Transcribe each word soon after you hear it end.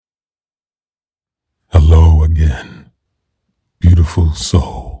begin. Beautiful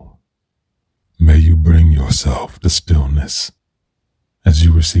soul, may you bring yourself to stillness as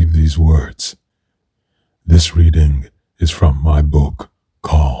you receive these words. This reading is from my book,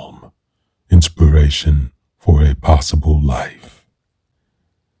 Calm, Inspiration for a Possible Life.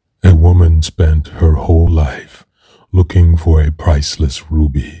 A woman spent her whole life looking for a priceless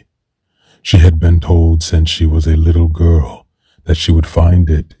ruby. She had been told since she was a little girl that she would find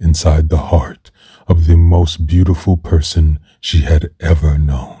it inside the heart of the most beautiful person she had ever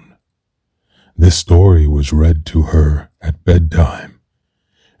known. This story was read to her at bedtime,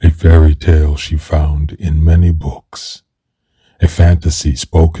 a fairy tale she found in many books, a fantasy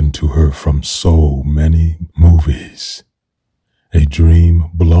spoken to her from so many movies, a dream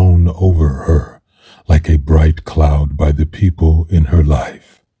blown over her like a bright cloud by the people in her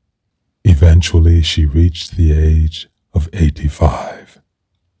life. Eventually, she reached the age of 85.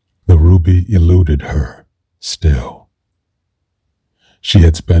 The ruby eluded her still. She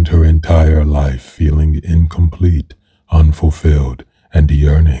had spent her entire life feeling incomplete, unfulfilled, and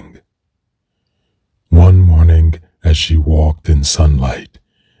yearning. One morning, as she walked in sunlight,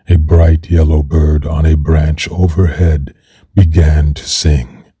 a bright yellow bird on a branch overhead began to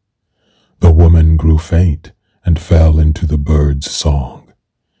sing. The woman grew faint and fell into the bird's song.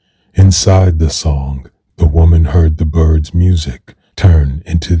 Inside the song, the woman heard the bird's music turn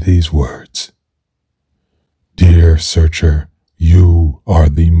into these words: "Dear searcher, you are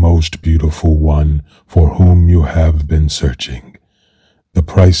the most beautiful one for whom you have been searching. The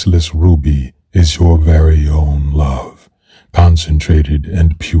priceless ruby is your very own love, concentrated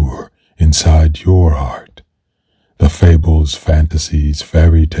and pure inside your heart. The fables, fantasies,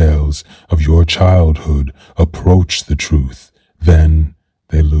 fairy tales of your childhood approach the truth, then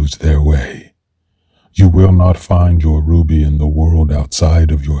they lose their way. You will not find your ruby in the world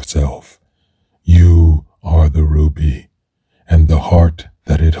outside of yourself. You are the ruby, and the heart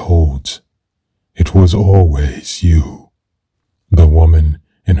that it holds. It was always you." The woman,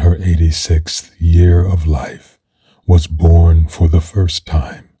 in her 86th year of life, was born for the first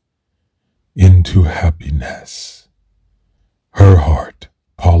time into happiness. Her heart,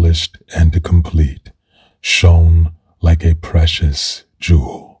 polished and complete, shone like a precious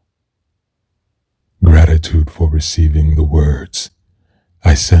jewel. Gratitude for receiving the words,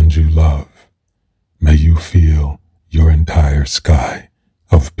 "I send you love. May you feel your entire sky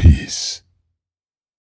of peace."